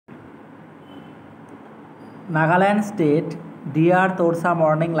Nagaland State Dear Torsa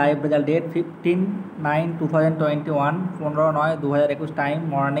Morning Live Result Date 15/9/2021 15/9/2021 Time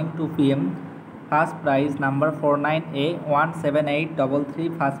Morning 2 p.m. First prize number 49A 17833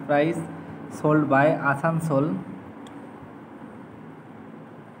 First prize sold by Asansol.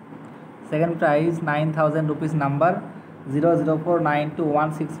 Second prize 9,000 rupees number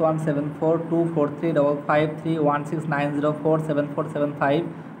 0049216174243553169047475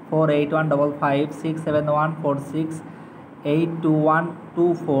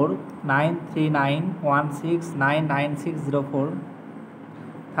 481554671468391699604.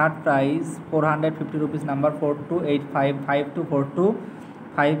 Third prize 450 rupees number 42855242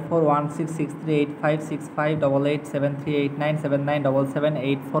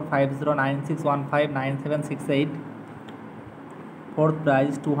 541638565878797787845096159768. Fourth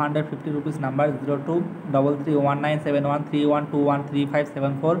prize 250 rupees number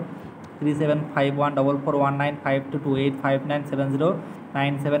 0233197131213574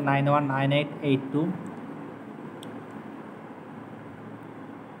 375144195228597097919882.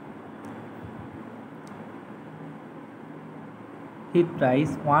 Fifth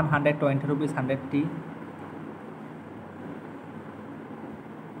prize 120 rupees 100T.